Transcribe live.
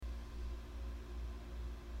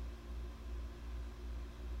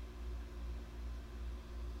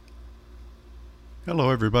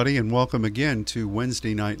Hello, everybody, and welcome again to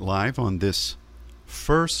Wednesday Night Live on this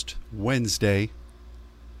first Wednesday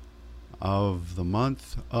of the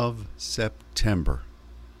month of September.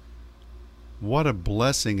 What a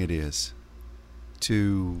blessing it is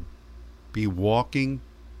to be walking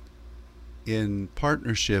in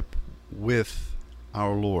partnership with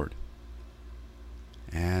our Lord.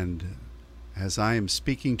 And as I am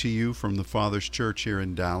speaking to you from the Father's Church here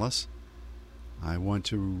in Dallas, I want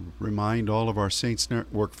to remind all of our Saints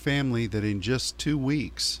Network family that in just 2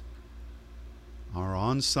 weeks, our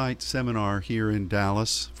on-site seminar here in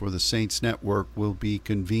Dallas for the Saints Network will be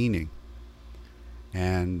convening.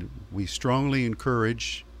 And we strongly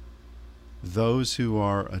encourage those who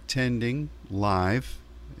are attending live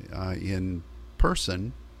in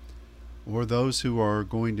person, or those who are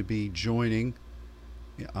going to be joining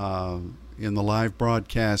in the live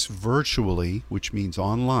broadcast virtually, which means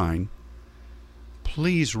online,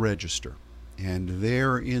 please register. And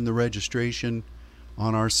there in the registration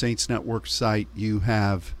on our Saints Network site, you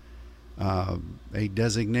have a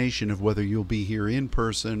designation of whether you'll be here in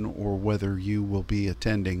person or whether you will be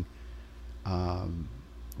attending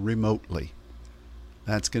remotely.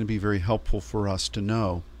 That's going to be very helpful for us to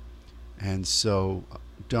know. And so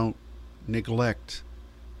don't neglect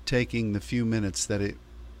taking the few minutes that it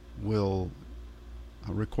will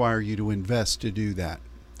require you to invest to do that.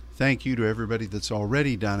 Thank you to everybody that's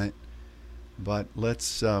already done it, but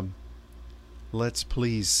let's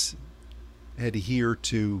please adhere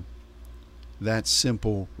to that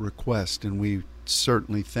simple request, and we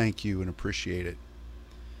certainly thank you and appreciate it.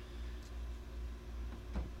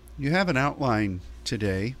 You have an outline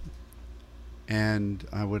today, and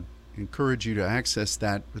I would encourage you to access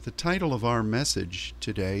that. But the title of our message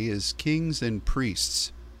today is Kings and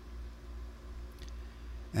Priests.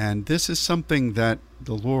 And this is something that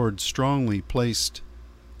the Lord strongly placed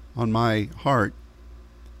on my heart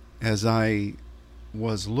as I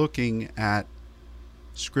was looking at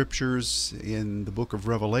scriptures in the book of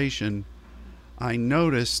Revelation. I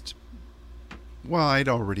noticed, well, I'd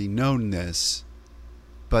already known this,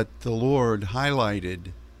 but the Lord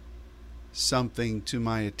highlighted something to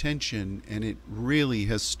my attention, and it really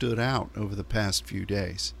has stood out over the past few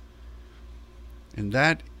days. And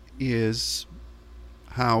that is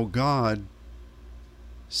how God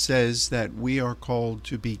says that we are called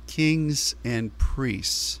to be kings and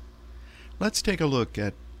priests. Let's take a look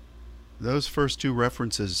at those first two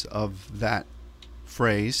references of that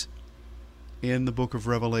phrase in the book of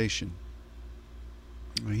Revelation.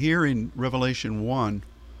 Here in Revelation 1,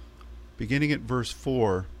 beginning at verse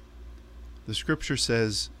 4, the scripture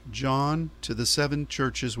says, "John, to the 7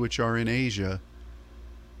 churches which are in Asia,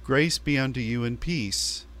 grace be unto you and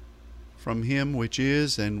peace, from him which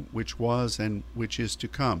is, and which was, and which is to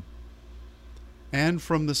come, and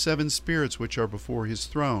from the 7 spirits which are before his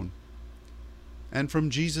throne, and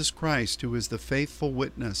from Jesus Christ, who is the faithful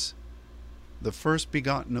witness, the first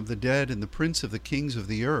begotten of the dead, and the prince of the kings of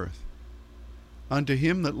the earth. Unto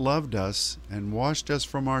him that loved us, and washed us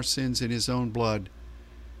from our sins in his own blood,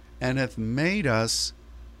 and hath made us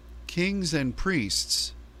kings and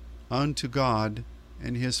priests unto God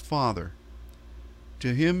and his Father.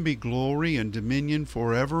 To him be glory and dominion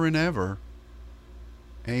forever and ever.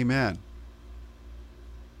 Amen."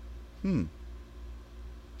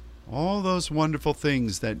 All those wonderful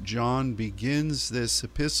things that John begins this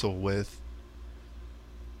epistle with,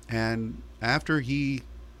 and after he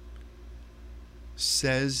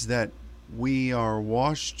says that we are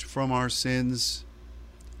washed from our sins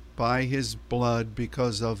by his blood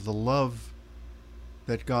because of the love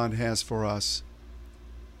that God has for us,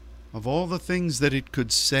 of all the things that it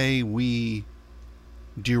could say we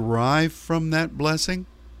derive from that blessing,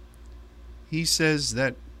 he says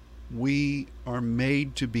that we are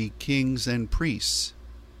made to be kings and priests.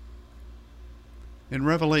 In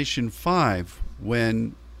Revelation 5,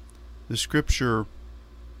 when the scripture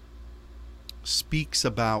speaks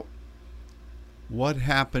about what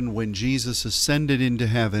happened when Jesus ascended into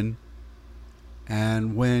heaven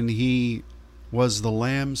and when he was the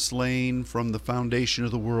lamb slain from the foundation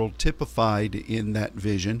of the world, typified in that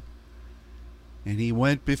vision, and he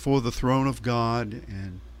went before the throne of God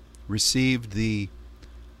and received the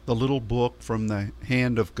little book from the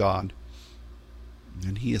hand of God,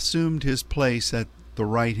 and he assumed his place at the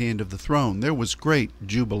right hand of the throne. There was great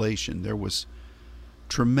jubilation. There was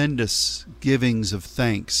tremendous givings of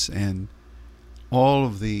thanks and all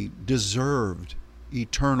of the deserved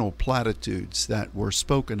eternal platitudes that were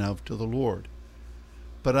spoken of to the Lord.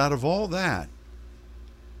 But out of all that,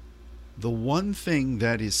 the one thing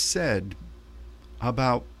that is said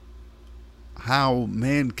about how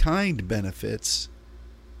mankind benefits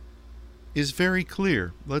is very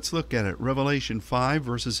clear. Let's look at it. Revelation 5,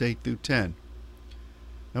 verses 8 through 10.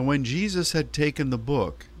 And when Jesus had taken the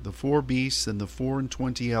book, the 4 beasts and the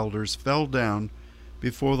 24 elders fell down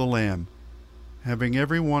before the Lamb, having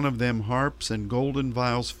every one of them harps and golden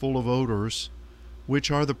vials full of odors, which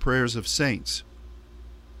are the prayers of saints.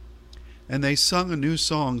 And they sung a new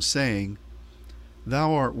song, saying,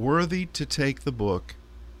 Thou art worthy to take the book,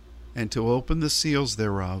 and to open the seals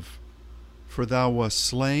thereof, for thou wast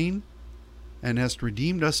slain, and hast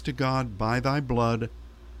redeemed us to God by thy blood,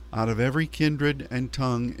 out of every kindred and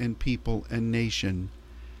tongue and people and nation,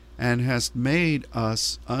 and hast made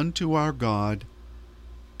us unto our God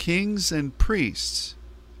kings and priests,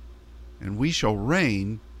 and we shall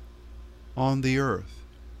reign on the earth.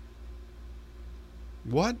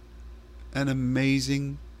 What an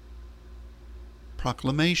amazing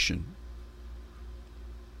proclamation.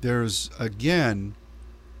 There's again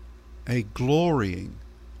a glorying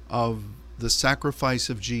of the sacrifice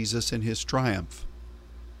of Jesus and his triumph,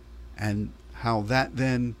 and how that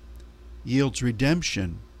then yields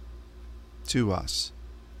redemption to us.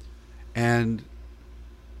 And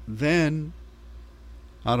then,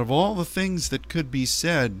 out of all the things that could be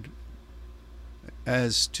said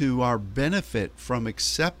as to our benefit from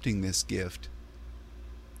accepting this gift,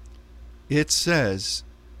 it says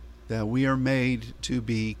that we are made to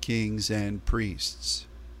be kings and priests.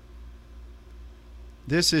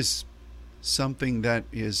 This is something that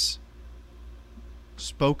is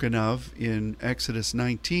spoken of in Exodus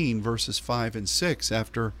 19, verses 5 and 6,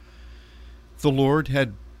 after the Lord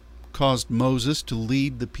had caused Moses to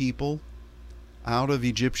lead the people out of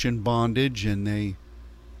Egyptian bondage, and they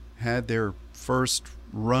had their first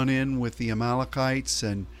run-in with the Amalekites,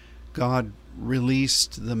 and God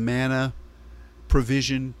released the manna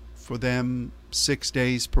provision for them 6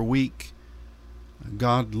 days per week.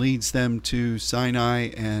 God leads them to Sinai,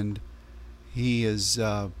 and he's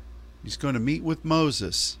going to meet with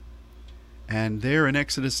Moses. And there in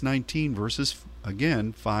Exodus 19, verses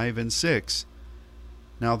again 5 and 6,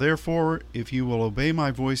 Now therefore, if you will obey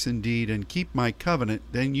my voice indeed, and keep my covenant,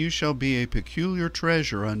 then you shall be a peculiar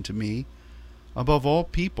treasure unto me above all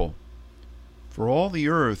people. For all the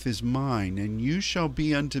earth is mine, and you shall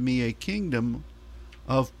be unto me a kingdom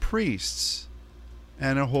of priests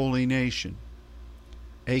and a holy nation.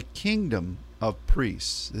 A kingdom of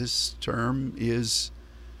priests. This term is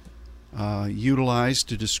utilized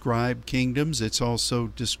to describe kingdoms. It's also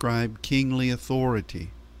described kingly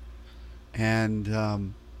authority.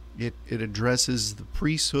 And it addresses the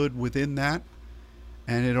priesthood within that,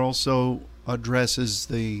 and it also addresses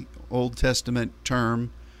the Old Testament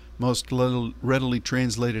term most readily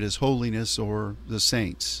translated as holiness or the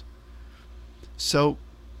saints. So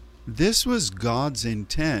this was God's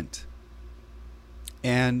intent.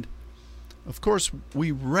 And of course,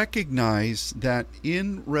 we recognize that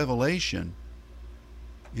in Revelation,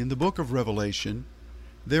 in the book of Revelation,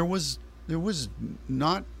 there was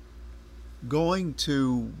not going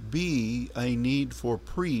to be a need for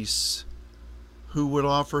priests who would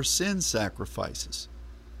offer sin sacrifices,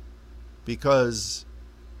 because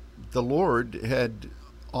the Lord had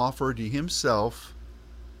offered himself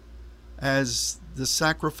as the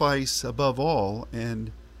sacrifice above all,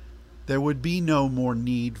 and there would be no more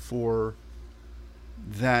need for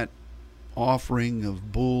that offering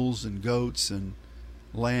of bulls and goats and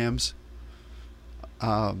lambs.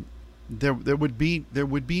 There would be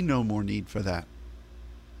no more need for that.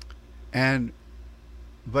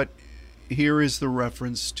 But here is the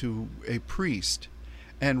reference to a priest.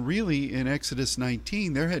 And really, in Exodus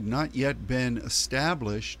 19, there had not yet been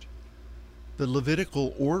established the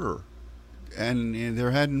Levitical order, and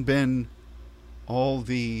there hadn't been all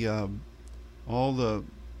the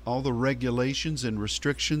regulations and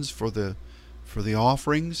restrictions for the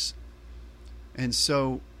offerings. And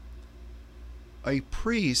so a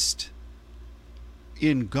priest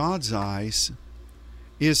in God's eyes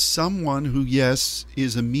is someone who, yes,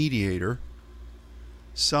 is a mediator,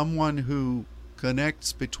 someone who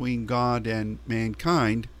connects between God and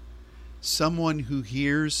mankind, someone who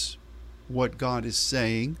hears what God is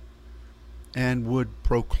saying and would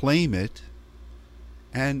proclaim it,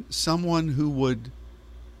 and someone who would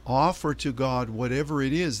offer to God whatever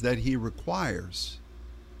it is that he requires.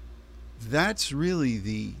 That's really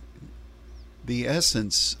the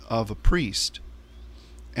essence of a priest.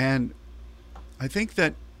 And I think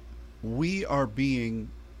that we are being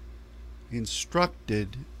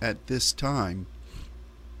instructed at this time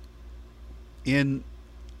in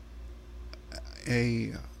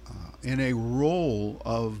a role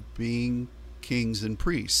of being kings and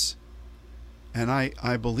priests. And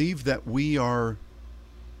I believe that we are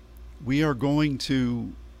going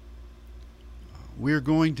to we're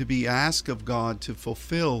going to be asked of God to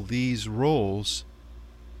fulfill these roles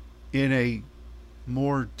in a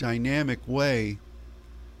more dynamic way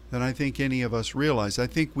than I think any of us realize. I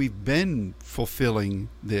think we've been fulfilling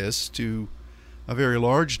this to a very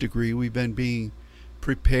large degree. We've been being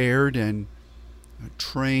prepared and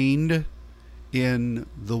trained in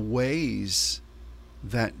the ways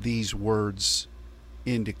that these words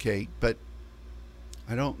indicate, but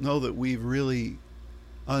I don't know that we've really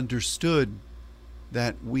understood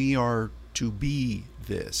that we are to be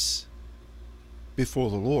this before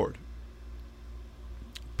the Lord.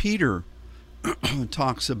 Peter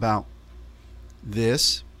talks about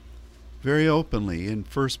this very openly in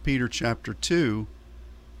 1 Peter chapter 2,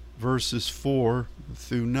 verses 4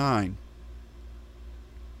 through 9.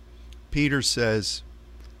 Peter says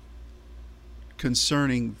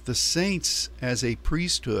concerning the saints as a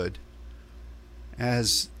priesthood,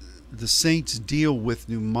 as the saints deal with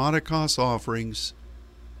pneumatikos offerings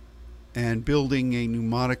and building a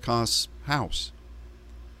pneumatikos house,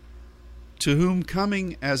 to whom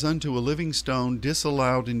coming as unto a living stone,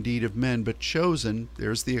 disallowed indeed of men, but chosen,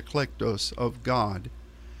 there's the eklektos, of God,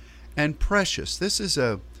 and precious. This is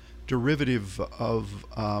a derivative of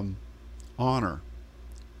honor.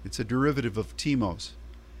 It's a derivative of timos.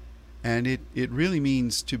 And it really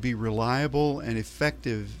means to be reliable and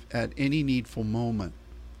effective at any needful moment.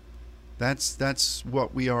 That's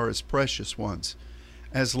what we are as precious ones.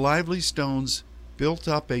 As lively stones built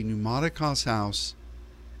up a pneumatikos house,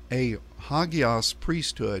 a hagios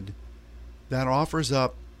priesthood that offers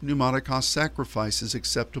up pneumatikos sacrifices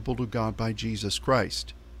acceptable to God by Jesus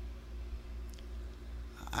Christ.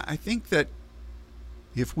 I think that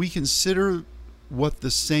if we consider what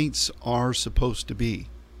the saints are supposed to be,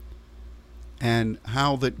 and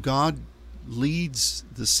how that God leads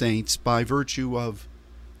the saints by virtue of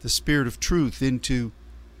the Spirit of truth into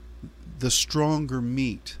the stronger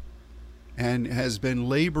meat, and has been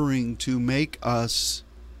laboring to make us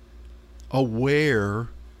aware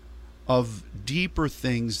of deeper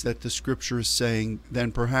things that the Scripture is saying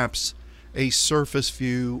than perhaps a surface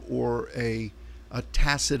view or a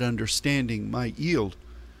tacit understanding might yield.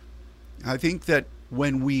 I think that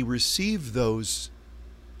when we receive those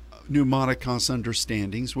pneumatikos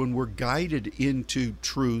understandings, when we're guided into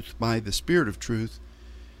truth by the Spirit of truth,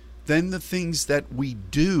 then the things that we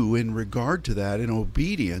do in regard to that in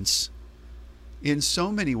obedience, in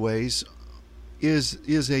so many ways,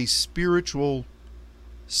 is a spiritual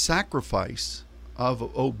sacrifice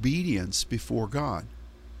of obedience before God.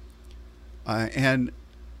 And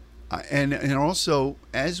also,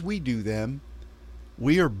 as we do them,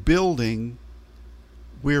 we are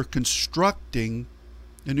constructing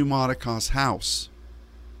a pneumatikos house.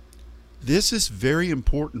 This is very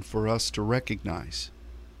important for us to recognize.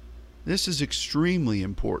 This is extremely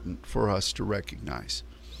important for us to recognize.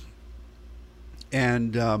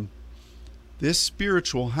 And this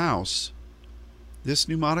spiritual house, this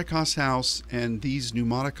pneumatikos house and these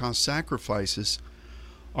pneumatikos sacrifices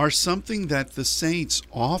are something that the saints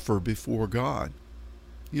offer before God.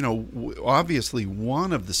 You know, obviously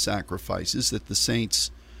one of the sacrifices that the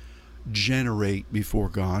saints generate before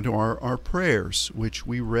God are our prayers, which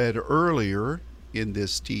we read earlier in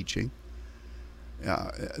this teaching,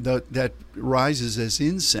 that rises as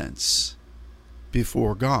incense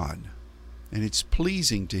before God, and it's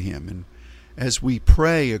pleasing to Him. And as we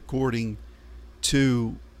pray according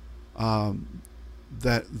to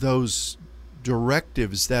those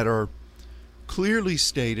directives that are clearly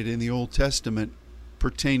stated in the Old Testament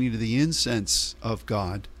pertaining to the incense of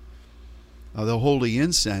God, the holy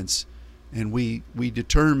incense, and we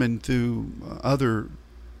determine through other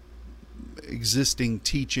existing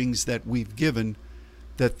teachings that we've given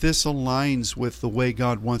that this aligns with the way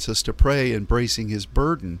God wants us to pray, embracing His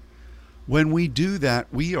burden. When we do that,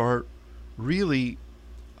 we are really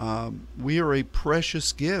we are a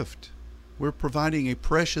precious gift. We're providing a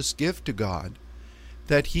precious gift to God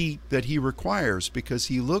that He requires, because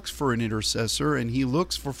He looks for an intercessor, and He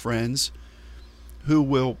looks for friends who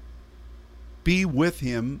will be with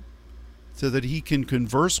Him so that He can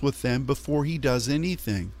converse with them before He does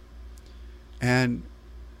anything. And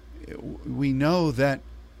we know that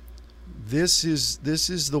this is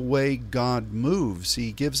the way God moves.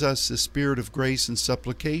 He gives us the spirit of grace and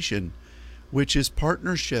supplication, which is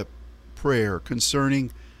partnership prayer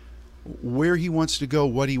concerning where He wants to go,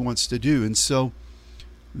 what He wants to do. And so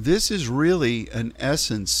this is really an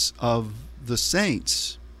essence of the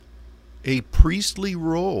saints, a priestly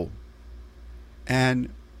role. And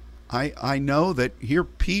I know that here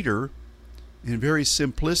Peter, in very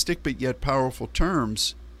simplistic but yet powerful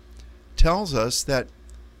terms, tells us that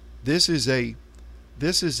this is a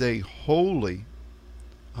holy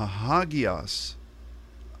a hagios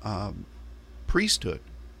priesthood,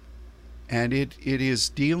 and it is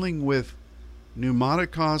dealing with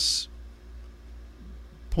pneumatikos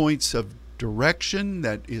points of direction,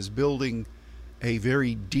 that is building a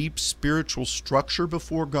very deep spiritual structure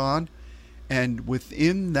before God, and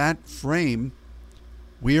within that frame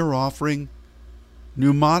we are offering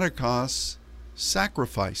pneumatikos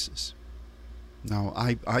sacrifices. Now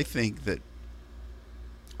I think that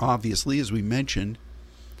obviously, as we mentioned,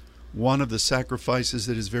 one of the sacrifices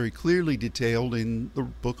that is very clearly detailed in the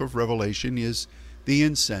book of Revelation is the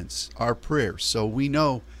incense, our prayers. So we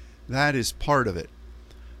know that is part of it.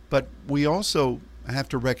 But we also have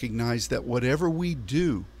to recognize that whatever we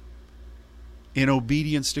do in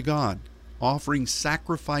obedience to God, offering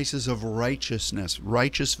sacrifices of righteousness,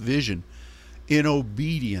 righteous vision, in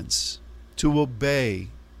obedience to obey,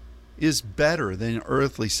 is better than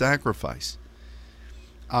earthly sacrifice.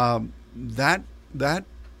 That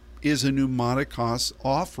is a pneumatikos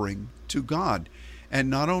offering to God. And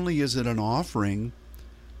not only is it an offering,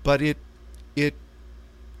 but it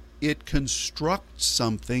constructs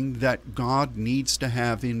something that God needs to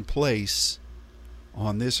have in place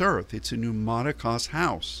on this earth. It's a pneumatikos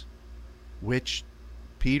house, which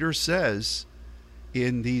Peter says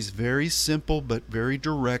in these very simple but very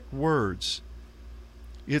direct words.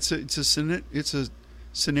 It's a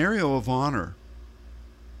scenario of honor.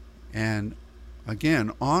 And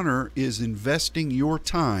again, honor is investing your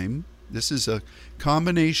time. This is a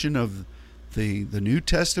combination of the New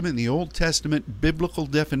Testament and the Old Testament biblical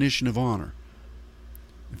definition of honor.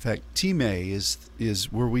 In fact, time is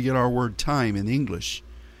where we get our word time in English.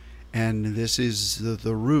 And this is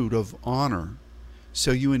the root of honor.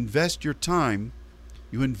 So you invest your time,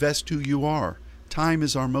 you invest who you are. Time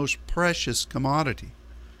is our most precious commodity,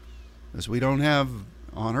 as we don't have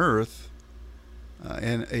on earth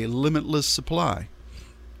and a limitless supply.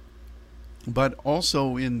 But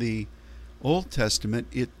also in the Old Testament,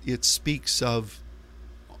 it speaks of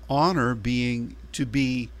honor being to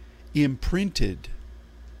be imprinted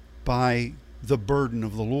by the burden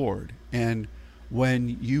of the Lord. And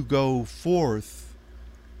when you go forth,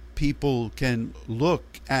 people can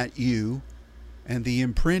look at you and the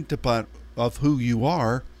imprint of who you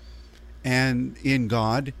are and in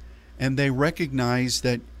God, and they recognize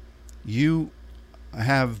that you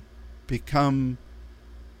have become,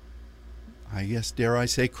 I guess, dare I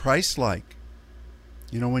say, Christ-like.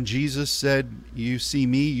 You know, when Jesus said, "You see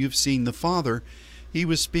me, you've seen the Father," he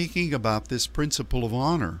was speaking about this principle of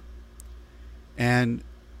honor. And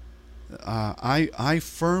I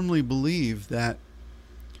firmly believe that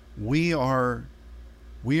we are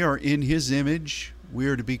in his image. We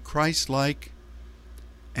are to be Christ-like,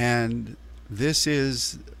 and this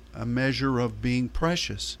is a measure of being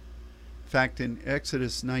precious. In fact, in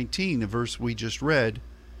Exodus 19, the verse we just read,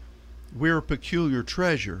 we're a peculiar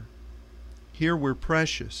treasure. Here we're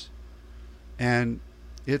precious. And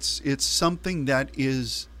it's something that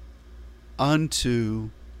is unto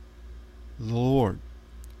the Lord.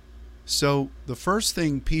 So the first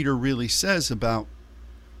thing Peter really says about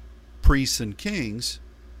priests and kings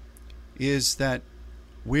is that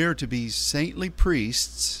we're to be saintly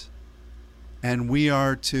priests, and we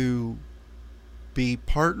are to be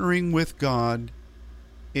partnering with God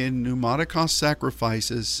in pneumatikos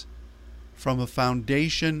sacrifices from a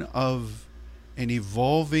foundation of an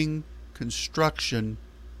evolving construction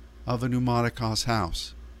of a pneumatikos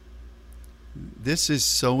house. This is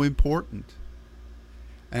so important.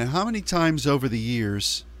 And how many times over the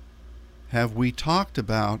years have we talked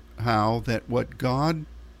about how that what God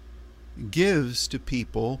gives to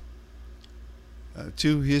people,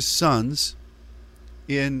 to his sons,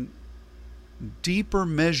 in deeper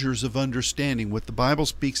measures of understanding, what the Bible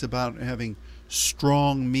speaks about having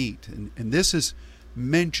strong meat. And this is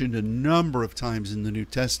mentioned a number of times in the New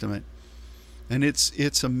Testament. And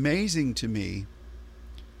it's amazing to me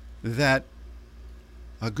that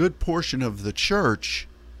a good portion of the church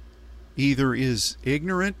either is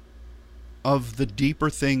ignorant of the deeper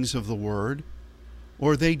things of the Word,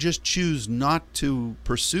 or they just choose not to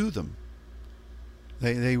pursue them.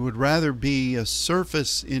 They would rather be a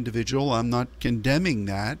surface individual. I'm not condemning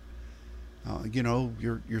that.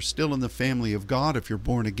 You're still in the family of God if you're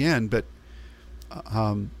born again. But,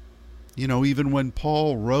 even when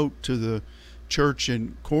Paul wrote to the church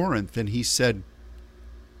in Corinth and he said,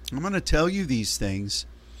 I'm going to tell you these things,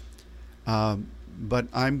 but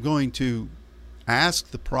I'm going to ask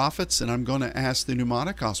the prophets and I'm going to ask the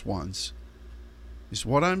pneumatikos ones. Is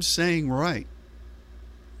what I'm saying right?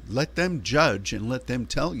 Let them judge and let them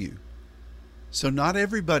tell you. So not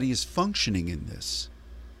everybody is functioning in this.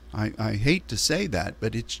 I hate to say that,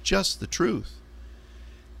 but it's just the truth.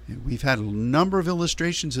 We've had a number of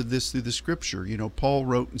illustrations of this through the scripture. Paul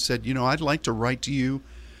wrote and said, I'd like to write to you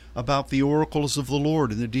about the oracles of the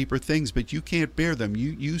Lord and the deeper things, but you can't bear them.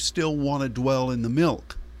 You still want to dwell in the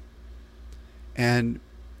milk. And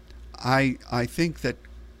I think that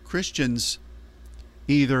Christians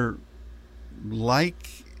either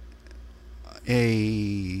like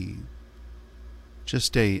an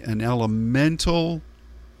elemental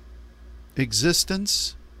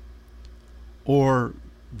existence, or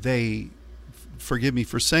they, forgive me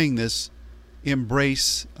for saying this,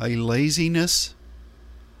 embrace a laziness,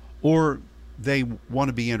 or they want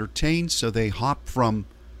to be entertained, so they hop from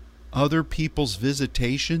other people's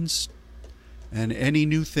visitations, and any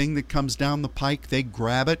new thing that comes down the pike, they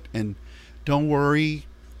grab it, and don't worry,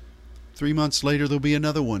 3 months later there'll be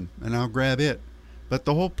another one, and I'll grab it. But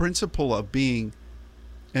the whole principle of being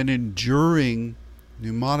an enduring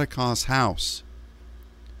pneumatikos house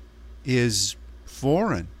is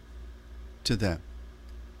foreign to them.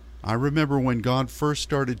 I remember when God first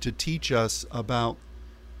started to teach us about,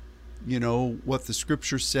 what the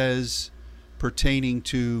scripture says pertaining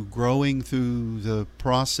to growing through the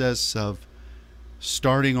process of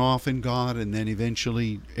starting off in God and then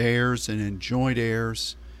eventually heirs and then joint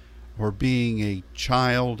heirs, or being a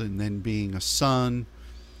child and then being a son.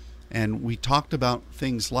 And we talked about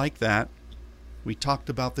things like that. We talked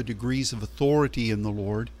about the degrees of authority in the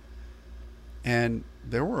Lord. And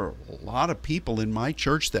there were a lot of people in my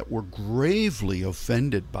church that were gravely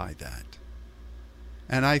offended by that.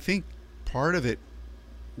 And I think part of it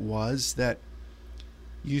was that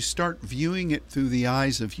you start viewing it through the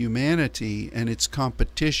eyes of humanity, and it's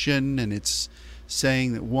competition, and it's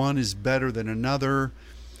saying that one is better than another.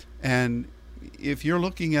 And if you're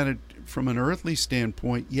looking at it from an earthly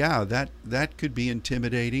standpoint, yeah, that could be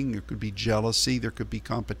intimidating. There could be jealousy. There could be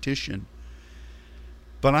competition.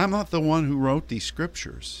 But I'm not the one who wrote these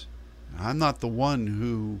scriptures. I'm not the one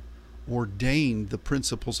who ordained the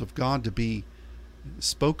principles of God to be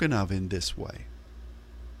spoken of in this way.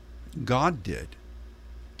 God did.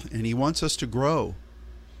 And He wants us to grow.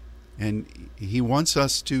 And He wants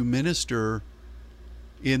us to minister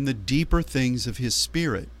in the deeper things of His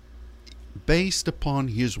Spirit, based upon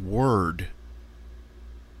His Word.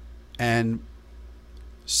 And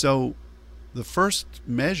so the first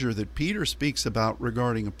measure that Peter speaks about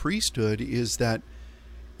regarding a priesthood is that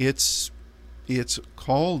it's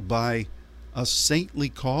called by a saintly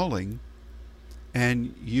calling,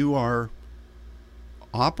 and you are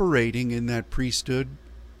operating in that priesthood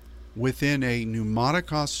within a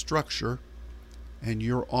pneumatikos structure, and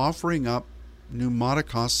you're offering up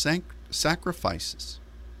pneumatikos sacrifices.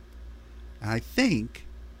 And I think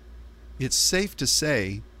it's safe to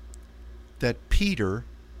say that Peter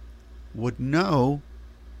would know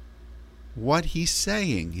what he's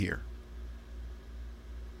saying here.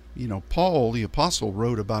 Paul, the apostle,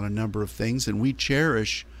 wrote about a number of things, and we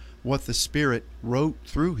cherish what the Spirit wrote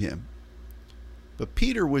through him. But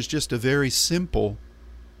Peter was just a very simple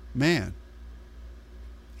man.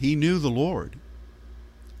 He knew the Lord.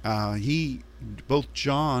 Both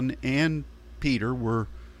John and Peter were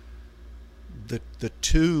the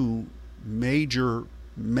two major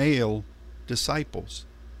male disciples.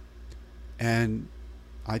 And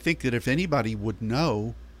I think that if anybody would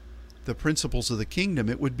know the principles of the kingdom,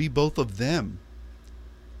 it would be both of them.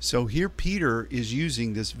 So here Peter is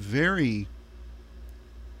using this very,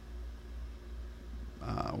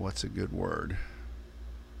 what's a good word?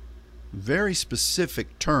 Very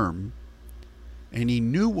specific term, and he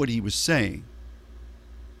knew what he was saying.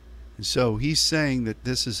 And so he's saying that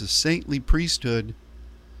this is a saintly priesthood,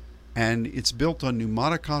 and it's built on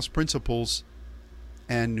pneumatikos principles,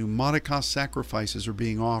 and pneumatikos sacrifices are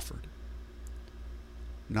being offered.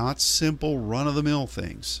 Not simple run-of-the-mill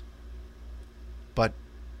things, but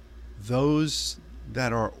those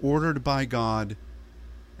that are ordered by God,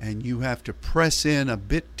 and you have to press in a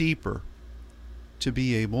bit deeper to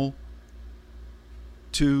be able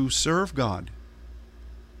to serve God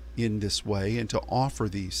in this way and to offer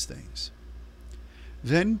these things.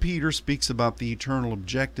 Then Peter speaks about the eternal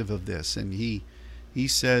objective of this, and he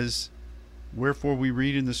says, "Wherefore we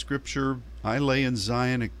read in the scripture, I lay in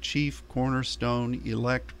Zion a chief cornerstone,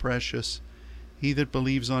 elect, precious. He that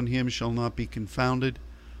believes on him shall not be confounded.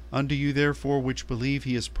 Unto you therefore which believe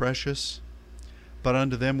he is precious. But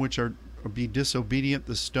unto them which be disobedient,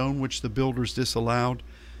 the stone which the builders disallowed,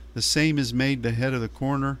 the same is made the head of the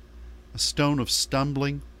corner, a stone of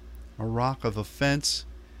stumbling, a rock of offense,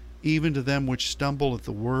 even to them which stumble at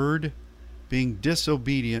the word, being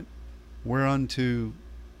disobedient, whereunto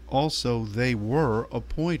also they were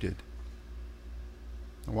appointed."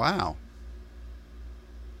 Wow.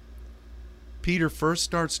 Peter first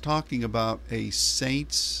starts talking about a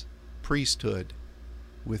saint's priesthood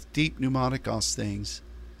with deep pneumatikos things.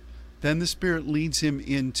 Then the Spirit leads him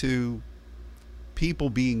into people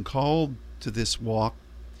being called to this walk,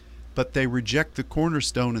 but they reject the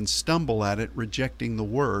cornerstone and stumble at it, rejecting the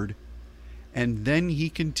word. And then he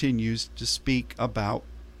continues to speak about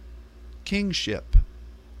kingship.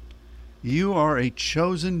 You are a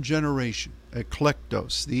chosen generation,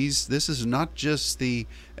 eklektos. This is not just the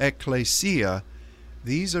ecclesia.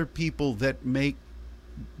 These are people that make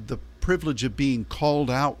the privilege of being called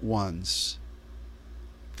out ones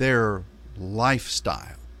their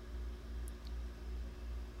lifestyle.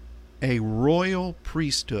 A royal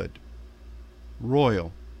priesthood.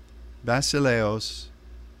 Royal. Basileos.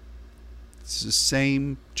 It's the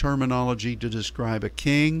same terminology to describe a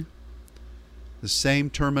king, the same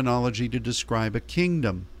terminology to describe a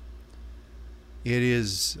kingdom. It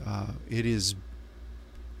is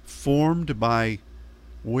formed by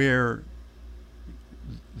where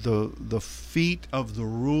the feet of the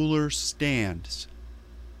ruler stands,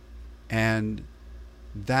 and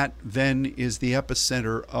that then is the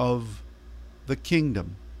epicenter of the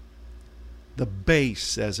kingdom, the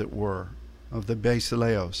base, as it were, of the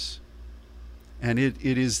basileos. And it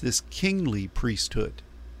is this kingly priesthood,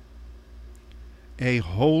 a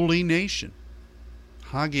holy nation,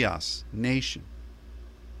 hagios, nation,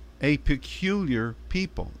 a peculiar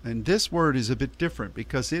people. And this word is a bit different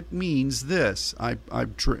because it means this.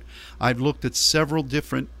 I've looked at several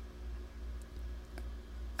different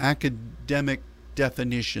academic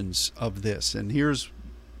definitions of this, and here's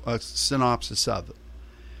a synopsis of it.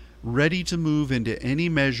 Ready to move into any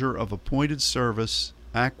measure of appointed service,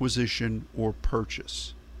 acquisition, or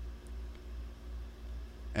purchase.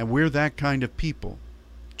 And we're that kind of people,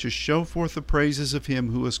 to show forth the praises of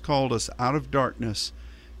him who has called us out of darkness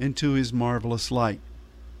into his marvelous light.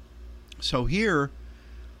 So here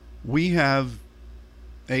we have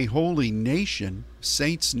a holy nation,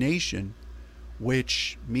 saints' nation,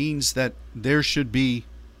 which means that there should be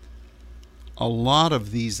a lot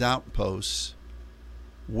of these outposts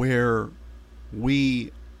where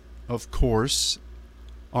we, of course,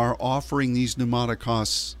 are offering these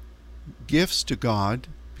pneumatikos gifts to God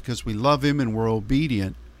because we love him and we're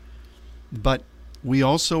obedient, but we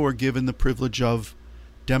also are given the privilege of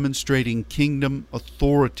demonstrating kingdom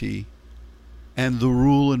authority and the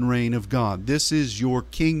rule and reign of God. This is your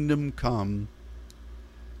kingdom come,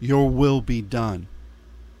 your will be done.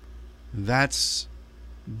 That's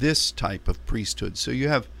this type of priesthood. So you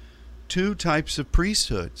have two types of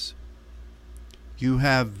priesthoods. You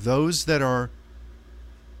have those that are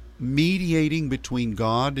mediating between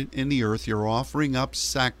God and the earth. You're offering up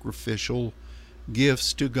sacrificial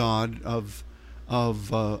gifts to God of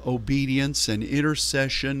obedience and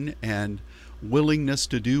intercession and willingness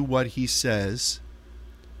to do what he says.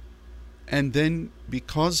 And then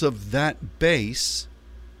because of that base,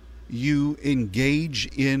 you engage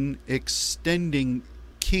in extending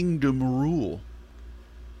kingdom rule,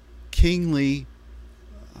 kingly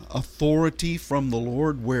authority from the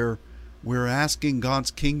Lord, where we're asking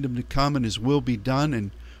God's kingdom to come and his will be done,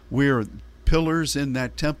 and we're pillars in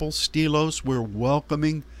that temple, stelos. We're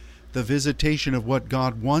welcoming the visitation of what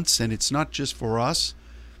God wants, and it's not just for us,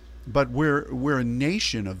 but we're a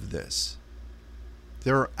nation of this.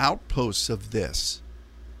 There are outposts of this.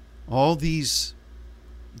 All these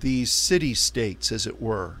city-states, as it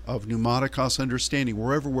were, of pneumatikos understanding,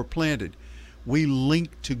 wherever we're planted, we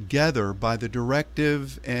link together by the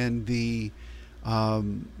directive and the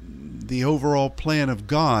overall plan of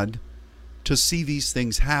God to see these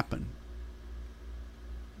things happen.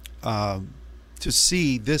 To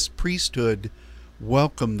see this priesthood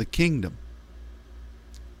welcome the kingdom.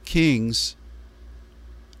 Kings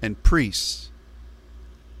and priests.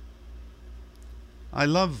 I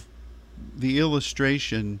love the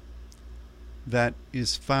illustration that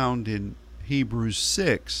is found in Hebrews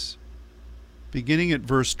 6, beginning at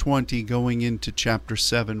verse 20, going into chapter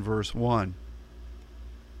 7, verse 1.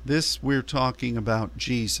 This we're talking about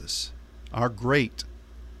Jesus, our great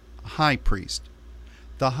high priest,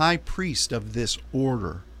 the high priest of this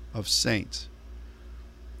order of saints.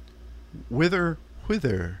 Whither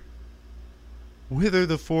the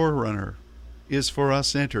forerunner is for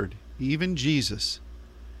us entered, even Jesus,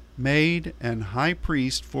 made an high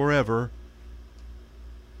priest forever,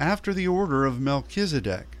 after the order of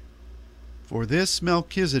Melchizedek. For this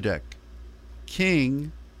Melchizedek,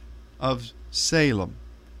 king of Salem,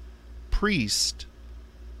 priest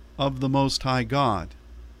of the Most High God,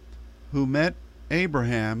 who met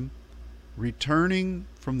Abraham returning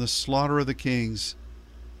from the slaughter of the kings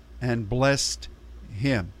and blessed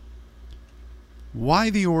him. Why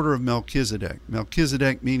the order of Melchizedek?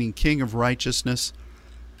 Melchizedek meaning king of righteousness.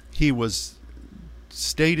 He was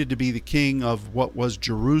stated to be the king of what was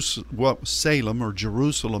Salem or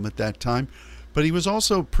Jerusalem at that time, but he was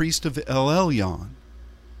also priest of El Elyon.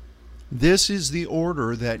 This is the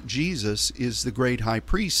order that Jesus is the great high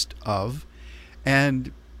priest of,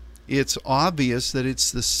 and it's obvious that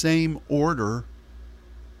it's the same order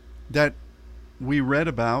that we read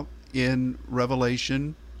about in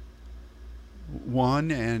Revelation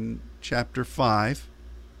 1 and chapter 5,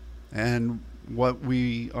 and what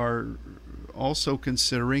we are also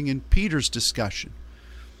considering in Peter's discussion.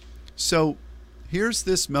 So here's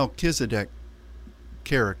this Melchizedek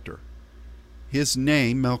character. His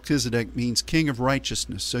name, Melchizedek, means king of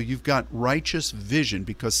righteousness. So you've got righteous vision,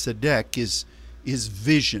 because Sedek is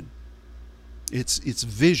vision. It's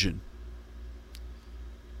vision.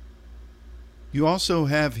 You also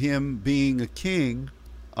have him being a king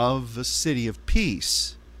of a city of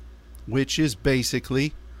peace, which is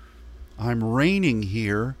basically, I'm reigning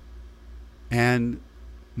here, and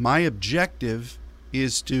my objective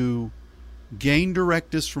is to gain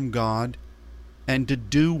directives from God and to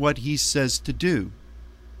do what he says to do.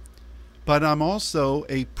 But I'm also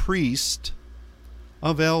a priest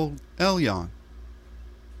of El Elyon,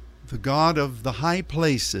 the God of the high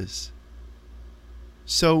places.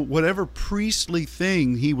 So whatever priestly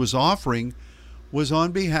thing he was offering was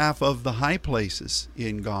on behalf of the high places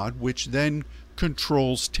in God, which then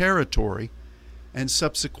controls territory, and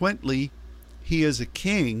subsequently he is a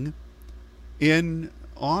king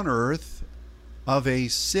on earth of a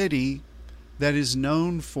city that is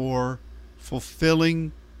known for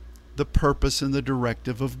fulfilling the purpose and the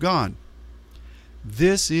directive of God.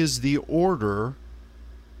 This is the order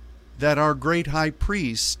that our great high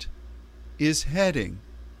priest is heading.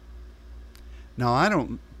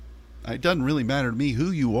 Now, it doesn't really matter to me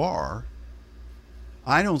who you are.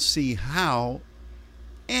 I don't see how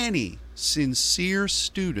any sincere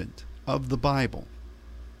student of the Bible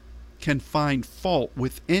can find fault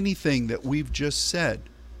with anything that we've just said.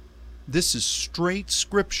 This is straight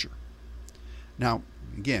scripture. Now,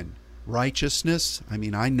 again, righteousness,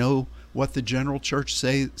 I know what the general church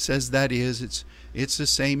says that is. It's the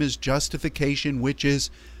same as justification, which is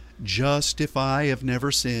just if I have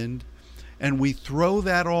never sinned. And we throw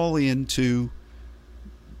that all into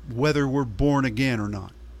whether we're born again or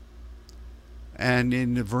not. And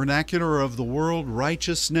in the vernacular of the world,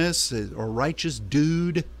 righteousness or righteous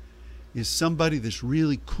dude is somebody that's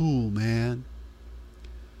really cool, man.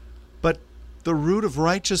 But the root of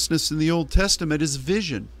righteousness in the Old Testament is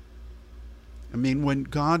vision. When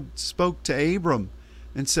God spoke to Abram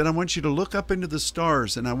and said, I want you to look up into the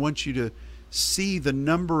stars and I want you to see the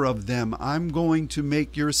number of them. I'm going to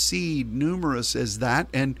make your seed numerous as that.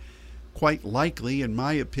 And quite likely, in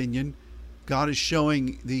my opinion, God is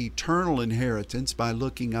showing the eternal inheritance by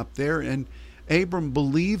looking up there. And Abram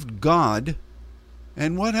believed God.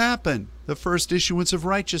 And what happened? The first issuance of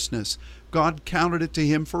righteousness. God counted it to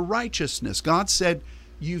him for righteousness. God said,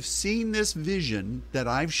 you've seen this vision that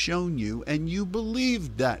I've shown you, and you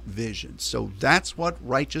believed that vision. So that's what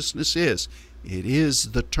righteousness is. It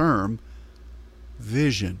is the term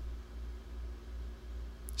vision.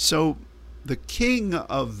 So the king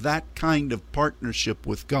of that kind of partnership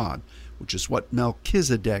with God, which is what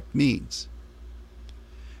Melchizedek means,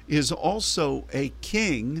 is also a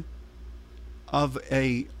king of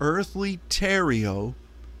a earthly terrio,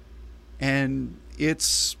 and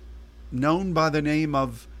it's known by the name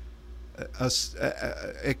of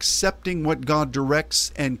accepting what God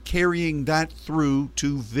directs and carrying that through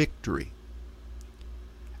to victory.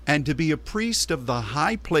 And to be a priest of the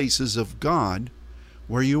high places of God,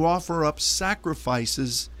 where you offer up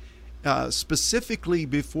sacrifices specifically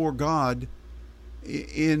before God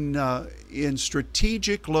in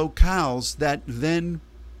strategic locales that then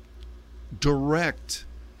direct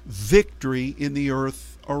victory in the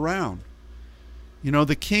earth around.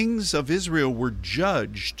 The kings of Israel were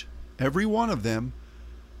judged, every one of them,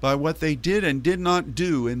 by what they did and did not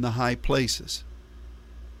do in the high places.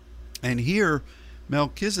 And here,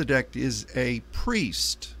 Melchizedek is a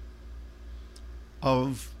priest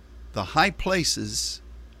of the high places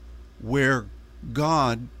where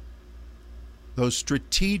God, those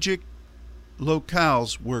strategic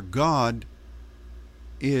locales where God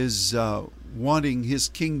is wanting his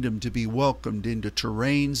kingdom to be welcomed into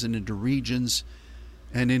terrains and into regions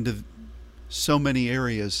and into so many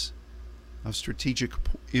areas of strategic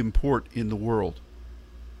import in the world.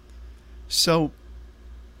 So,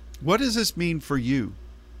 what does this mean for you?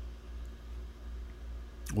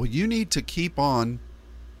 Well, you need to keep on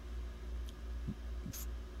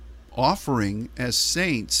offering as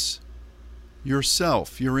saints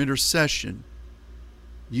yourself, your intercession.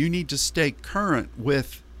 You need to stay current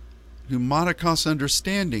with pneumatikos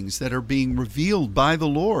understandings that are being revealed by the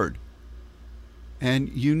Lord. And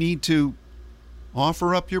you need to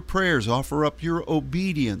offer up your prayers, offer up your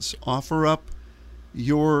obedience, offer up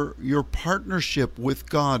your partnership with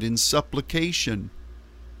God in supplication.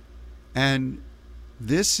 And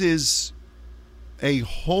this is a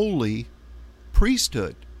holy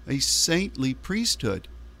priesthood, a saintly priesthood.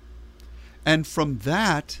 And from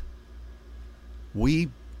that, we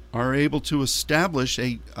are able to establish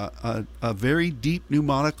a very deep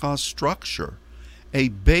pneumatikos structure, a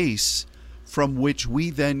base from which we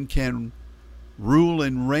then can rule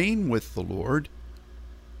and reign with the Lord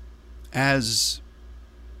as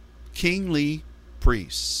kingly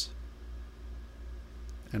priests.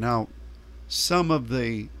 And now, some of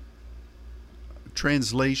the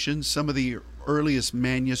translations, some of the earliest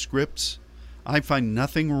manuscripts, I find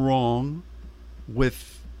nothing wrong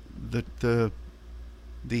with the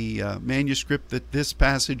manuscript that this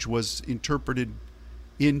passage was translated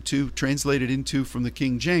into from the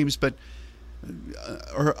King James, but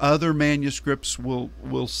or other manuscripts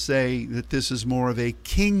will say that this is more of a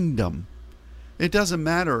kingdom. It doesn't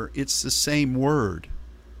matter. It's the same word.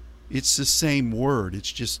 It's the same word.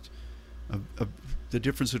 It's just the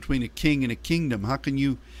difference between a king and a kingdom. How can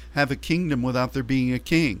you have a kingdom without there being a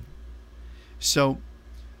king? So,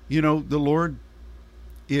 the Lord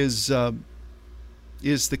is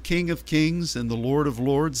the King of Kings and the Lord of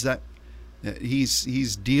Lords. That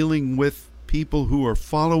he's dealing with people who are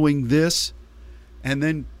following this, and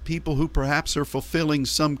then people who perhaps are fulfilling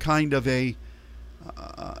some kind of an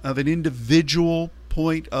individual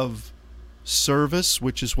point of service,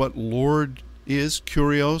 which is what Lord is,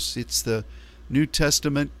 Kyrios. It's the New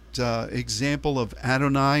Testament example of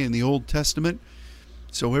Adonai in the Old Testament.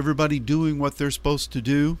 So everybody doing what they're supposed to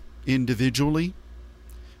do individually.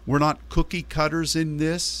 We're not cookie cutters in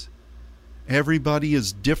this. Everybody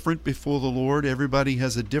is different before the Lord. Everybody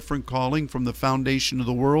has a different calling from the foundation of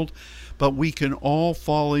the world. But we can all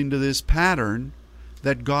fall into this pattern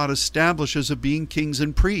that God establishes of being kings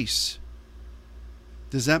and priests.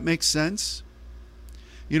 Does that make sense?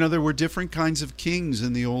 There were different kinds of kings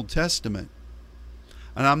in the Old Testament.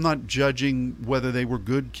 And I'm not judging whether they were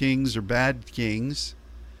good kings or bad kings.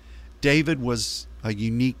 David was a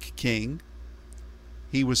unique king.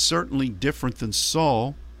 He was certainly different than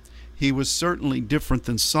Saul. He was certainly different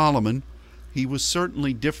than Solomon. He was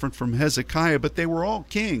certainly different from Hezekiah, but they were all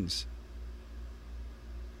kings.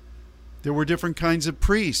 There were different kinds of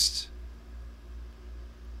priests,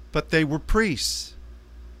 but they were priests.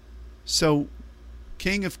 So,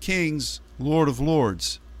 King of Kings, Lord of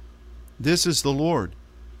Lords. This is the Lord.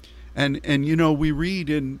 And we read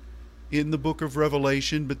in the book of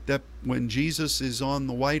Revelation, but that when Jesus is on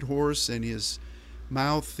the white horse and his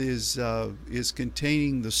mouth is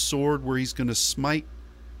containing the sword where he's going to smite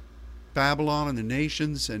Babylon and the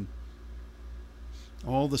nations, and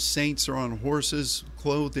all the saints are on horses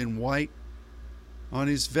clothed in white. On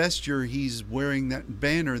his vesture he's wearing that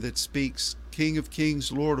banner that speaks King of Kings,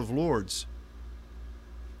 Lord of Lords.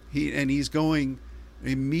 He's going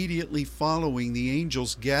immediately following the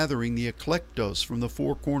angels gathering the eklektos from the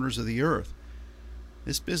four corners of the earth.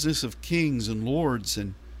 This business of kings and lords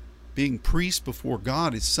and being priests before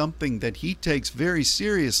God is something that he takes very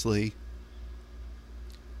seriously.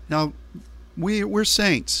 Now, we're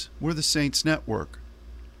saints. We're the Saints Network.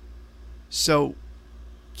 So,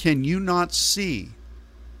 can you not see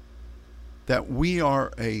that we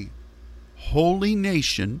are a holy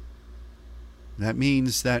nation? That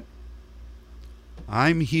means that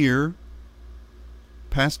I'm here,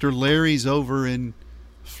 Pastor Larry's over in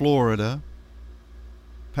Florida,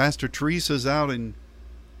 Pastor Teresa's out in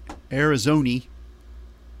Arizona,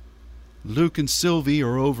 Luke and Sylvie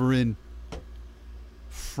are over in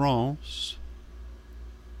France,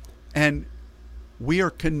 and we are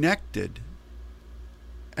connected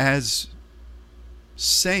as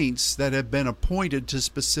saints that have been appointed to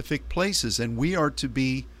specific places, and we are to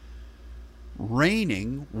be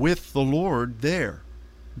reigning with the Lord there.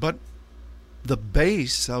 But the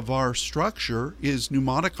base of our structure is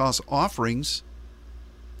pneumatikos offerings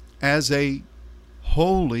as a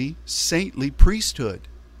holy, saintly priesthood.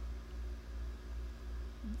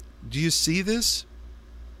 Do you see this?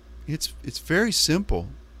 It's very simple,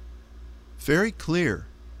 very clear.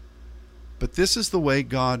 But this is the way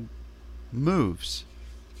God moves.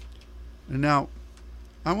 And now,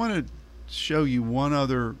 I want to show you one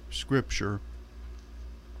other scripture,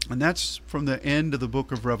 and that's from the end of the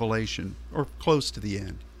book of Revelation, or close to the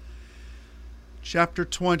end. Chapter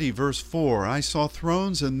 20, verse 4, I saw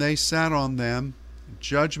thrones, and they sat on them,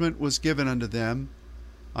 Judgment was given unto them.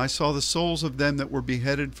 I saw the souls of them that were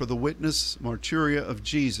beheaded for the witness, martyria of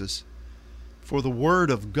Jesus, for the word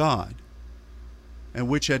of God, and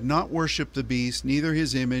which had not worshipped the beast, neither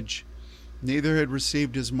his image, neither had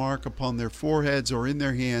received his mark upon their foreheads or in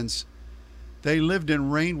their hands. They lived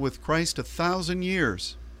and reigned with Christ 1,000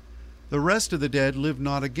 years. The rest of the dead lived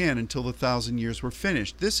not again until the 1,000 years were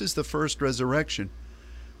finished. This is the first resurrection.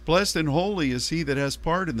 Blessed and holy is he that has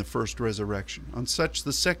part in the first resurrection. On such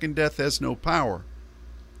the second death has no power.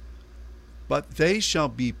 But they shall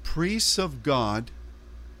be priests of God,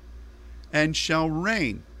 and shall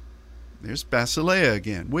reign. There's Basileia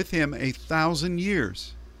again. With him 1,000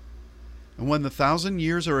 years. And when the 1,000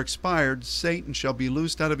 years are expired, Satan shall be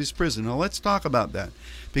loosed out of his prison. Now let's talk about that,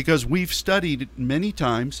 because we've studied it many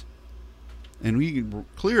times, and we can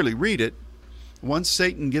clearly read it. Once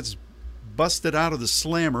Satan gets busted out of the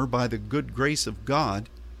slammer by the good grace of God,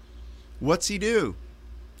 what's he do?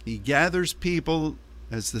 He gathers people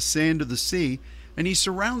as the sand of the sea, and he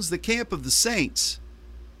surrounds the camp of the saints.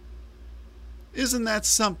 Isn't that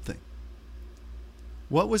something?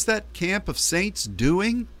 What was that camp of saints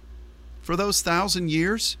doing for those 1,000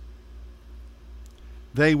 years?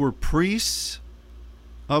 They were priests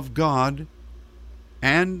of God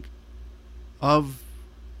and of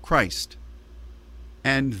Christ,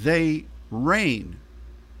 and they reign,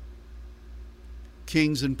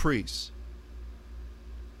 kings and priests.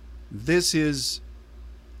 This is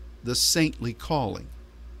the saintly calling.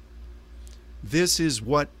 This is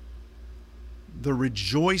what the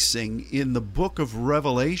rejoicing in the book of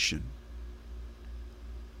Revelation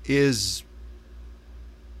is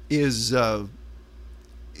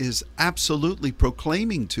absolutely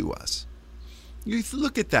proclaiming to us. You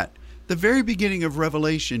look at that. The very beginning of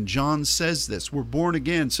Revelation, John says this: we're born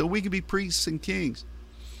again so we can be priests and kings.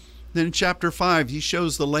 Then in chapter 5, he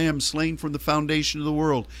shows the Lamb slain from the foundation of the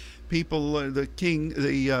world. People, the king,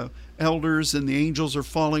 the elders and the angels are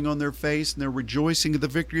falling on their face, and they're rejoicing at the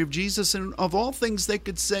victory of Jesus. And of all things they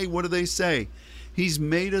could say, what do they say? He's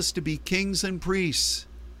made us to be kings and priests.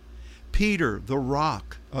 Peter, the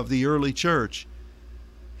rock of the early church,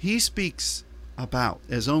 he speaks about,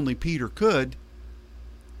 as only Peter could,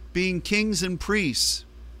 being kings and priests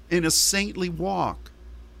in a saintly walk.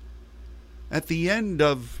 At the end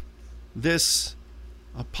of this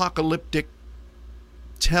apocalyptic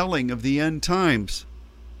telling of the end times,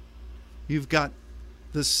 you've got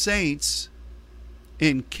the saints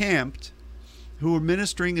encamped who are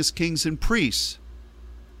ministering as kings and priests.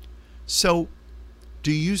 So,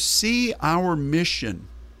 do you see our mission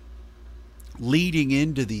leading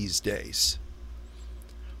into these days,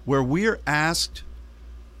 where we're asked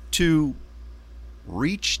to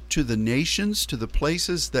reach to the nations, to the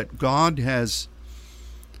places that God is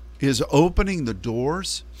opening the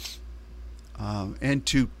doors, and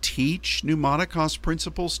to teach pneumatikos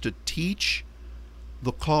principles, to teach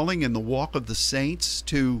the calling and the walk of the saints,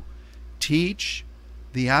 to teach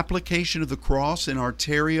the application of the cross in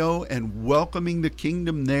Arterio and welcoming the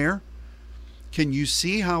kingdom there? Can you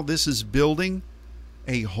see how this is building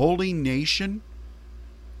a holy nation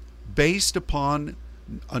based upon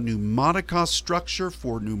a pneumatikos structure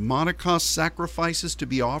for pneumatikos sacrifices to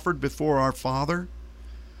be offered before our Father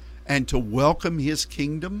and to welcome his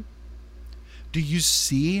kingdom? Do you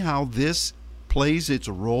see how this plays its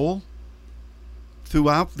role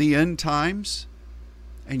throughout the end times?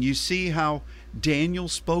 And you see how Daniel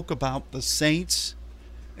spoke about the saints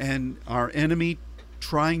and our enemy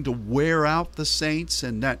trying to wear out the saints,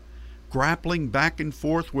 and that grappling back and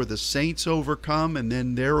forth where the saints overcome and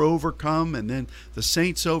then they're overcome, and then the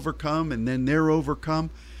saints overcome and then they're overcome.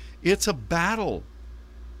 It's a battle,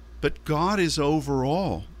 but God is over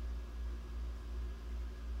all.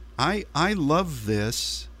 I love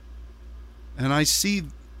this, and I see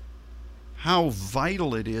how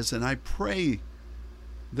vital it is, and I pray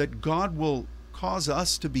that God will cause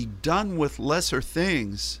us to be done with lesser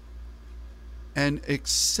things and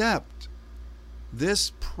accept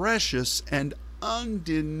this precious and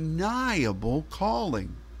undeniable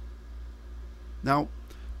calling. Now,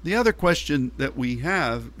 the other question that we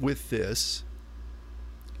have with this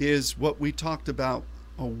is what we talked about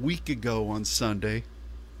a week ago on Sunday: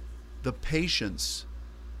 the patience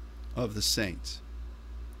of the saints.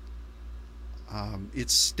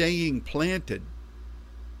 It's staying planted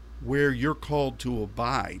where you're called to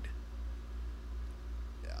abide.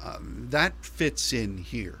 That fits in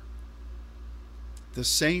here. The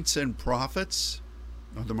saints and prophets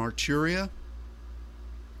of the martyria,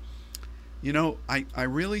 you know, I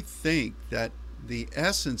really think that the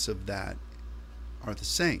essence of that are the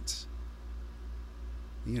saints.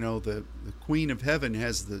 The Queen of Heaven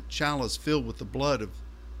has the chalice filled with the blood of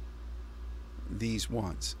these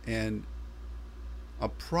ones. And a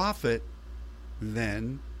prophet,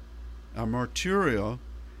 then, a martyrio,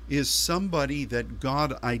 is somebody that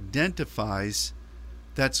God identifies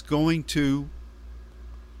that's going to,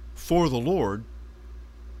 for the Lord,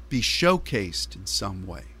 be showcased in some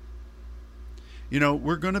way.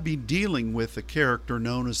 We're going to be dealing with a character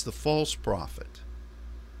known as the false prophet,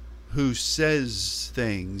 who says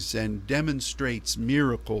things and demonstrates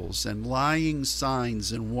miracles and lying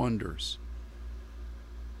signs and wonders.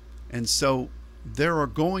 And so there are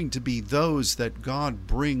going to be those that God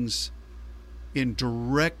brings in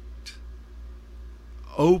direct,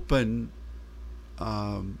 open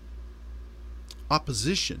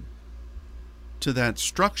opposition to that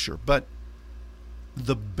structure. But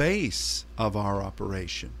the base of our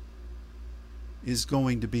operation is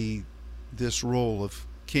going to be this role of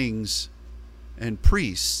kings and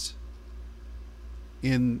priests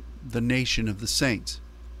in the nation of the saints,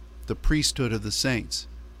 the priesthood of the saints,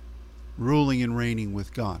 ruling and reigning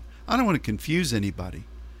with God. I don't want to confuse anybody.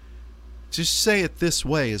 Just say it this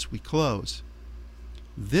way as we close.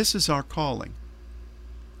 This is our calling.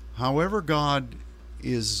 However God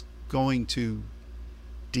is going to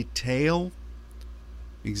detail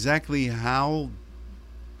exactly how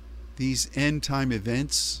these end time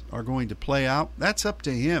events are going to play out, that's up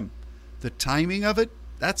to Him. The timing of it,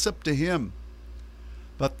 that's up to Him.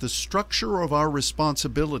 But the structure of our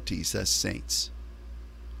responsibilities as saints,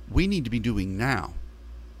 we need to be doing now.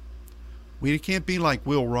 We can't be like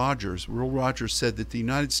Will Rogers. Will Rogers said that the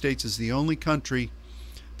United States is the only country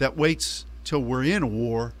that waits till we're in a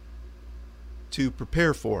war to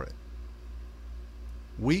prepare for it.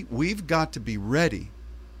 We've got to be ready.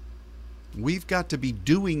 We've got to be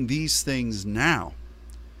doing these things now.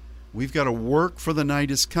 We've got to work for the night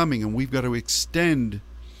is coming, and we've got to extend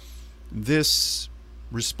this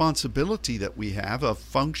responsibility that we have of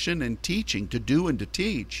function and teaching, to do and to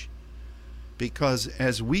teach. Because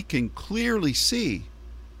as we can clearly see,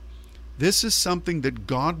 this is something that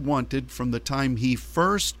God wanted from the time He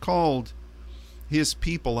first called His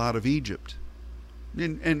people out of Egypt.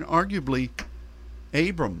 And arguably,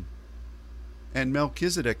 Abram and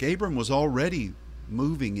Melchizedek. Abram was already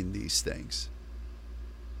moving in these things,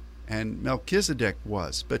 and Melchizedek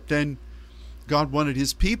was. But then God wanted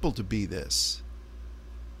His people to be this.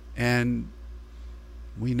 And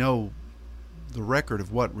we know the record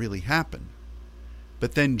of what really happened.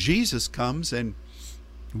 But then Jesus comes, and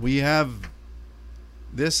we have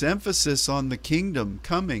this emphasis on the kingdom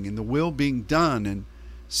coming and the will being done, and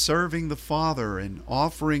serving the Father and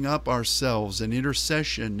offering up ourselves and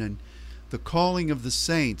intercession and the calling of the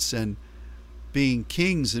saints and being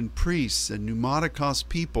kings and priests and pneumatikos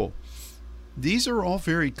people. These are all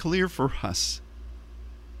very clear for us.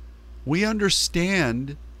 We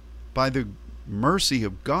understand by the mercy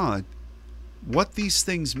of God what these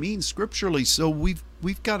things mean scripturally, so we've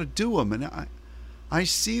got to do them. And I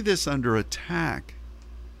see this under attack.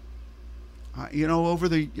 Over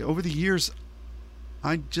the years,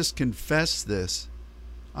 I just confess this.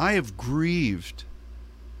 I have grieved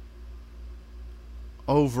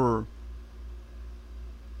over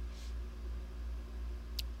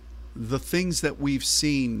the things that we've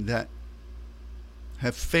seen that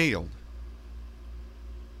have failed.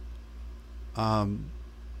 And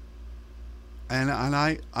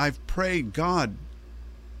I've prayed, God,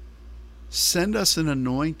 send us an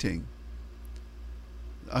anointing,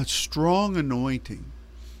 a strong anointing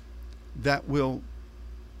that will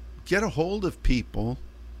get a hold of people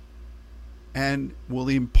and will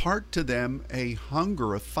impart to them a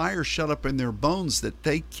hunger, a fire shut up in their bones that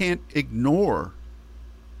they can't ignore,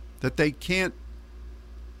 that they can't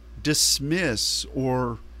dismiss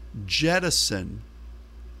or jettison.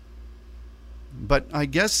 But I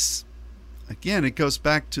guess, again, it goes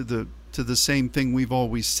back to the same thing we've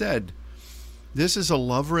always said. This is a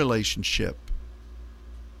love relationship.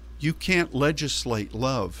 You can't legislate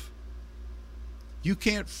love. You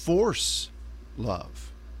can't force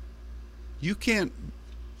love. You can't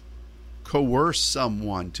coerce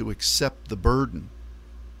someone to accept the burden.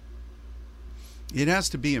 It has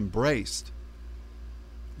to be embraced,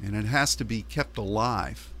 and it has to be kept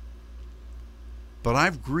alive. But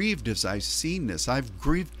I've grieved as I've seen this. I've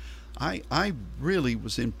grieved. I really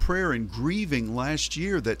was in prayer and grieving last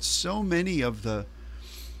year that so many of the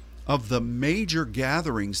major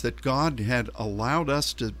gatherings that God had allowed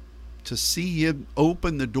us to see Him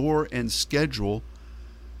open the door and schedule,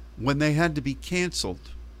 when they had to be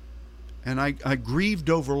canceled. And I grieved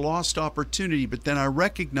over lost opportunity, but then I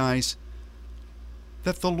recognized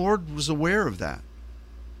that the Lord was aware of that.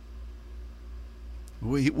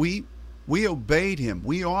 We obeyed him.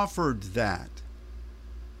 We offered that.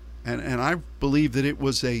 And I believe that it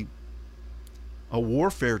was a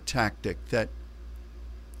warfare tactic that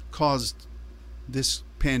caused this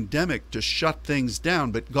pandemic to shut things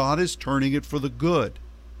down, but God is turning it for the good.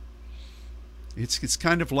 It's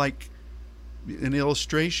kind of like an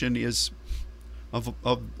illustration is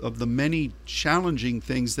of the many challenging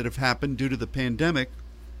things that have happened due to the pandemic.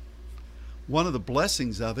 One of the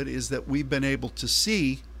blessings of it is that we've been able to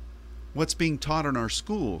see what's being taught in our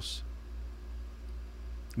schools.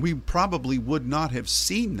 We probably would not have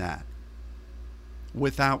seen that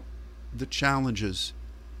without the challenges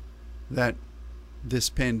that this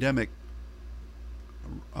pandemic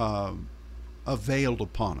availed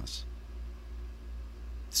upon us.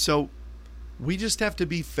 So we just have to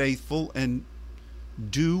be faithful and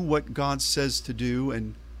do what God says to do.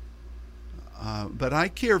 And but I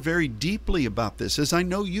care very deeply about this, as I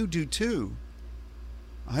know you do too.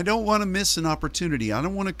 I don't want to miss an opportunity. I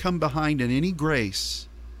don't want to come behind in any grace.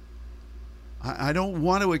 I don't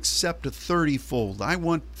want to accept a 30-fold. I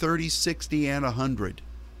want 30, 60, and 100.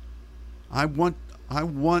 I want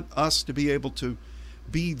us to be able to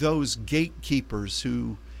be those gatekeepers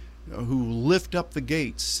who lift up the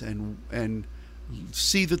gates and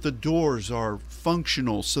see that the doors are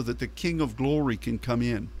functional so that the King of Glory can come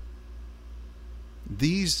in.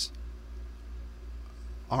 These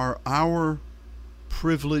are our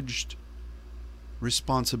privileged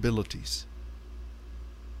responsibilities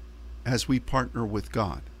as we partner with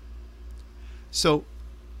God. So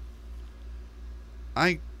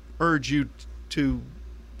I urge you to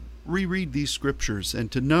reread these scriptures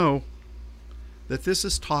and to know that this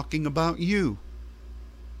is talking about you.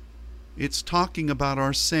 It's talking about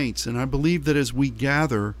our saints. And I believe that as we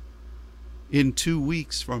gather in 2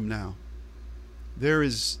 weeks from now, there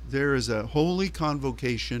is a holy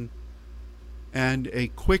convocation and a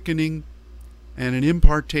quickening and an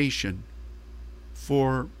impartation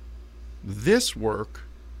for this work,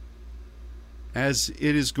 as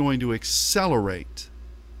it is going to accelerate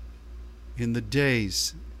in the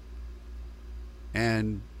days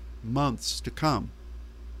and months to come.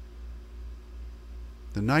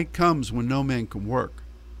 The night comes when no man can work.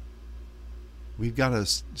 We've got to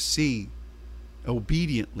see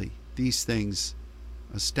obediently these things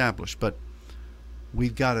established, but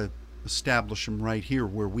we've got to establish them right here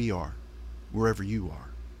where we are, wherever you are.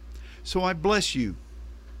 So I bless you,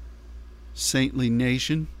 saintly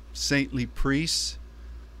nation, saintly priests,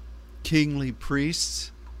 kingly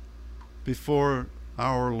priests, before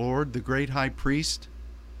our Lord, the great high priest,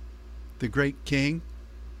 the great King,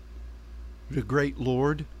 the great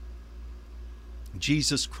Lord,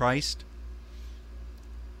 Jesus Christ,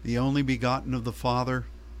 the only begotten of the Father,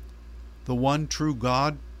 the one true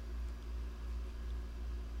God,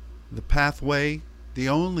 the pathway, the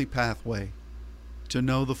only pathway to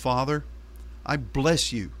know the Father. I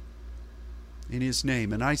bless you in His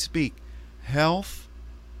name, and I speak health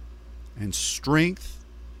and strength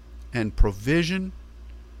and provision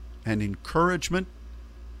and encouragement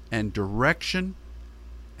and direction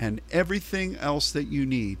and everything else that you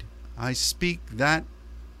need. I speak that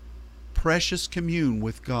precious commune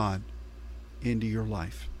with God into your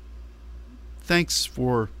life. Thanks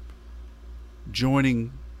for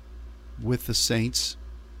joining with the saints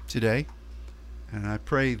today, and I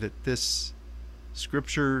pray that this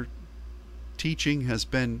scripture teaching has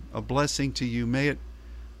been a blessing to you. May it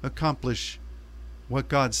accomplish what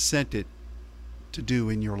God sent it to do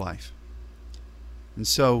in your life. And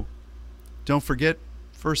so don't forget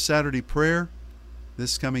First Saturday prayer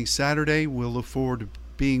this coming Saturday. We'll look forward to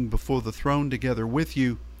being before the throne together with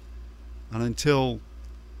you. And until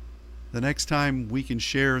the next time we can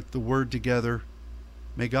share the word together,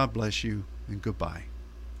 may God bless you, and goodbye.